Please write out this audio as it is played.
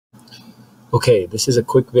Okay, this is a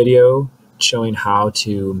quick video showing how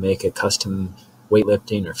to make a custom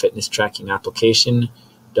weightlifting or fitness tracking application.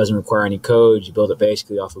 It doesn't require any code. You build it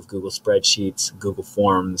basically off of Google Spreadsheets, Google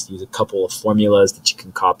Forms, use a couple of formulas that you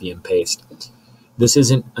can copy and paste. This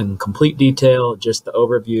isn't in complete detail, just the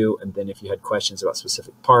overview, and then if you had questions about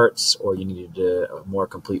specific parts or you needed a more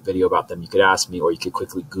complete video about them, you could ask me, or you could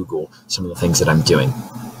quickly Google some of the things that I'm doing.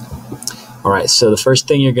 All right, so the first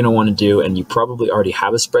thing you're going to want to do, and you probably already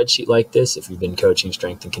have a spreadsheet like this if you've been coaching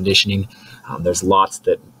strength and conditioning. There's lots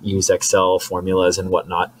that use Excel formulas and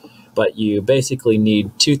whatnot, but you basically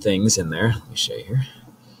need two things in there. Let me show you here.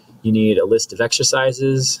 You need a list of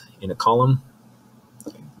exercises in a column,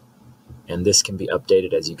 and this can be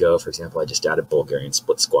updated as you go. For example, I just added Bulgarian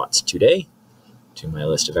split squats today to my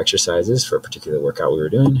list of exercises for a particular workout we were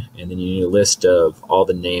doing, and then you need a list of all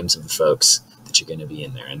the names of the folks that you're going to be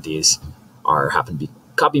in there, and these happen to be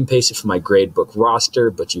copy and pasted from my gradebook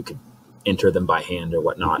roster, but you could enter them by hand or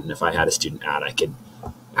whatnot. And if I had a student add, I could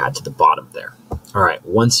add to the bottom there. All right,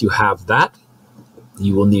 once you have that,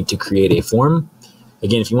 you will need to create a form.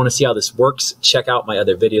 Again, if you want to see how this works, check out my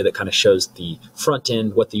other video that kind of shows the front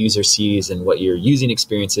end, what the user sees and what your using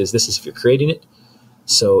experience is. This is if you're creating it.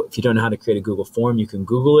 So if you don't know how to create a Google form, you can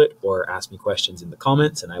Google it or ask me questions in the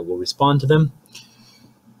comments and I will respond to them.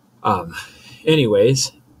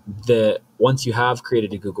 Anyways, once you have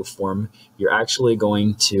created a Google form, you're actually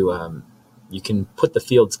going to, you can put the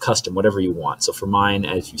fields custom, whatever you want. So for mine,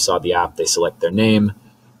 as you saw the app, they select their name,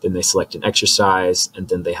 then they select an exercise, and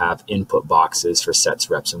then they have input boxes for sets,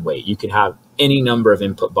 reps, and weight. You can have any number of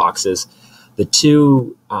input boxes. The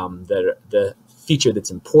two, the feature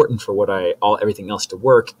that's important for everything else to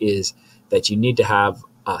work is that you need to have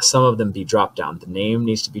some of them be dropped down. The name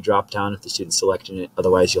needs to be dropped down if the student's selecting it.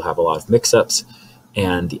 Otherwise, you'll have a lot of mix-ups.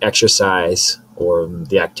 And the exercise or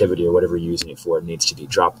the activity or whatever you're using it for needs to be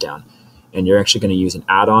dropped down. And you're actually going to use an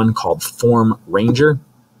add-on called Form Ranger.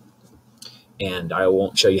 And I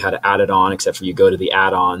won't show you how to add it on, except for you go to the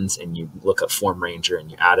add-ons and you look up Form Ranger and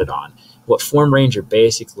you add it on. What Form Ranger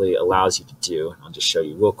basically allows you to do, I'll just show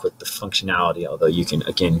you real quick the functionality, although you can,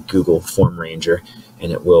 again, Google Form Ranger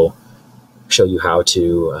and it will show you how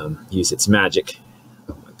to use its magic.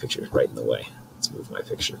 Oh, my picture is right in the way. Let's move my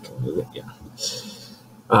picture. Can we move it? Yeah.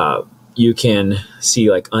 You can see,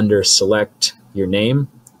 like, under select your name,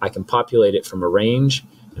 I can populate it from a range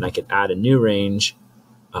and I can add a new range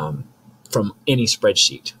from any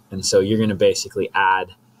spreadsheet. And so you're going to basically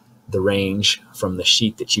add the range from the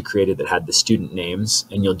sheet that you created that had the student names,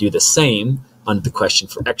 and you'll do the same under the question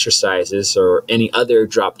for exercises or any other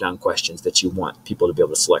drop-down questions that you want people to be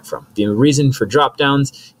able to select from. The reason for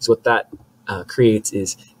drop-downs is what that creates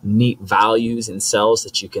is neat values in cells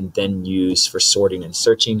that you can then use for sorting and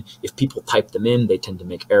searching. If people type them in, they tend to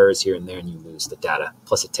make errors here and there and you lose the data.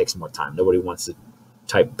 Plus it takes more time. Nobody wants to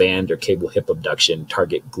type band or cable hip abduction,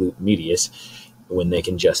 target glute medius, when they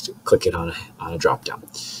can just click it on a drop down.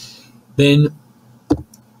 Then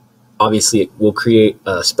obviously it will create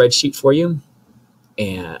a spreadsheet for you,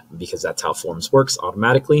 and because that's how Forms works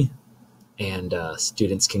automatically, and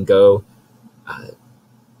students can go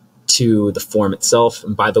to the form itself.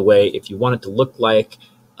 And by the way, if you want it to look like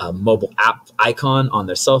a mobile app icon on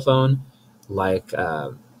their cell phone, like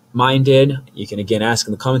mine did, you can again ask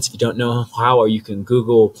in the comments if you don't know how, or you can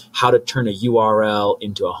Google how to turn a URL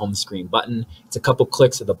into a home screen button. It's a couple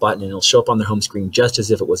clicks of the button and it'll show up on their home screen just as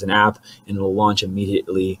if it was an app, and it'll launch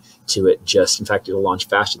immediately to it. In fact, it'll launch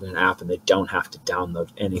faster than an app and they don't have to download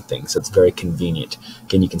anything. So it's very convenient.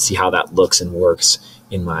 Again, you can see how that looks and works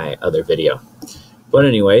in my other video. But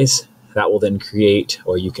anyways, that will then create,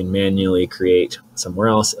 or you can manually create somewhere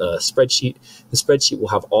else, a spreadsheet. The spreadsheet will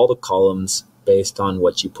have all the columns based on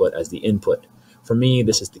what you put as the input. For me,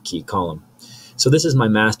 this is the key column. So this is my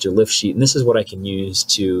master lift sheet, and this is what I can use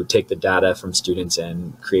to take the data from students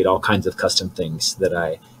and create all kinds of custom things that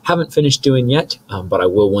I haven't finished doing yet, but I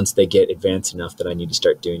will once they get advanced enough that I need to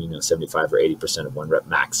start doing, 75 or 80% of one rep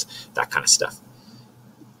max, that kind of stuff.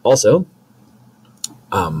 Also,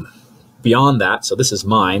 beyond that, so this is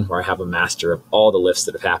mine, where I have a master of all the lifts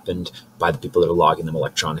that have happened by the people that are logging them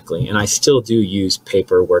electronically. And I still do use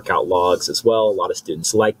paper workout logs as well. A lot of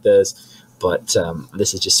students like this, but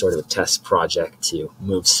this is just sort of a test project to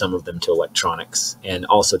move some of them to electronics, and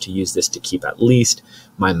also to use this to keep at least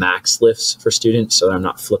my max lifts for students, so that I'm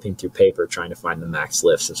not flipping through paper trying to find the max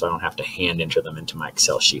lifts, and so I don't have to hand enter them into my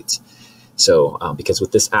Excel sheets. So because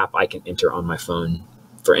with this app, I can enter on my phone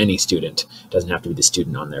for any student. It doesn't have to be the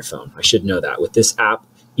student on their phone. I should know that. With this app,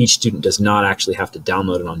 each student does not actually have to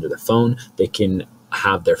download it onto their phone. They can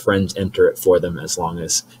have their friends enter it for them as long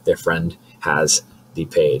as their friend has the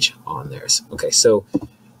page on theirs. Okay, so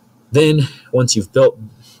Then once you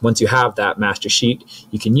have that master sheet,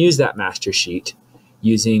 you can use that master sheet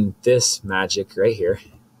using this magic right here,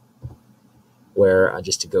 where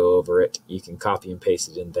just to go over it, you can copy and paste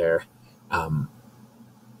it in there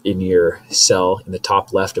in your cell in the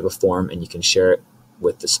top left of a form, and you can share it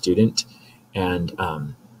with the student. And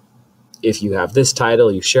if you have this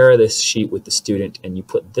title, you share this sheet with the student, and you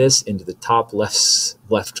put this into the top left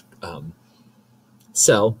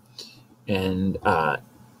cell, and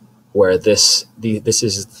where this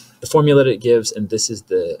is the formula that it gives, and this is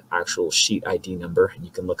the actual sheet ID number. And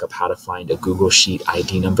you can look up how to find a Google Sheet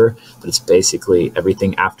ID number, but it's basically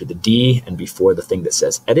everything after the D and before the thing that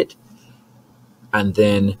says edit. And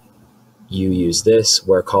then you use this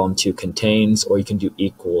where column 2 contains, or you can do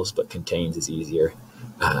equals, but contains is easier.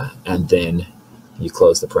 And then you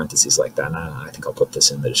close the parentheses like that. And I think I'll put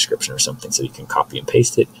this in the description or something so you can copy and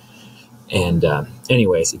paste it. And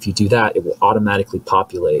anyways, if you do that, it will automatically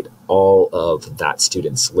populate all of that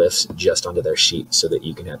student's lifts just onto their sheet, so that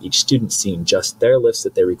you can have each student seeing just their lifts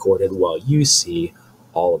that they recorded while you see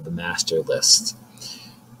all of the master lists.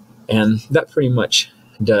 And that pretty much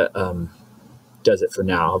does it for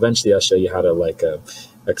now. Eventually, I'll show you how to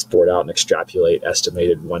export out and extrapolate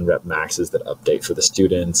estimated 1-rep maxes that update for the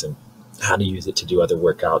students, and how to use it to do other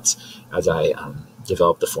workouts as I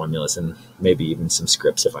develop the formulas, and maybe even some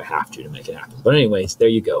scripts if I have to make it happen. But anyways, there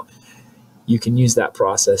you go. You can use that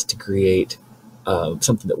process to create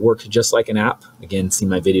something that works just like an app. Again, see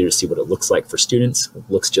my video to see what it looks like for students. It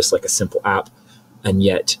looks just like a simple app, and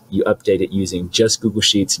yet you update it using just Google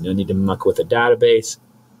Sheets. No need to muck with a database,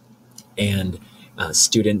 and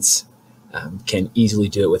students can easily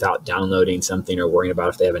do it without downloading something or worrying about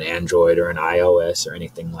if they have an Android or an iOS or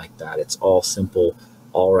anything like that. It's all simple,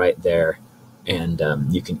 all right there. And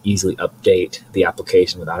you can easily update the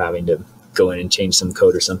application without having to go in and change some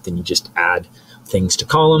code or something. You just add things to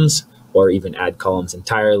columns, or even add columns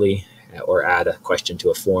entirely, or add a question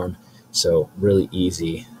to a form. So really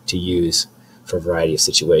easy to use for a variety of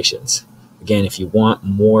situations. Again, if you want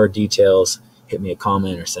more details, hit me a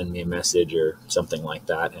comment or send me a message or something like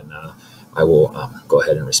that, and I will go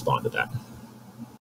ahead and respond to that.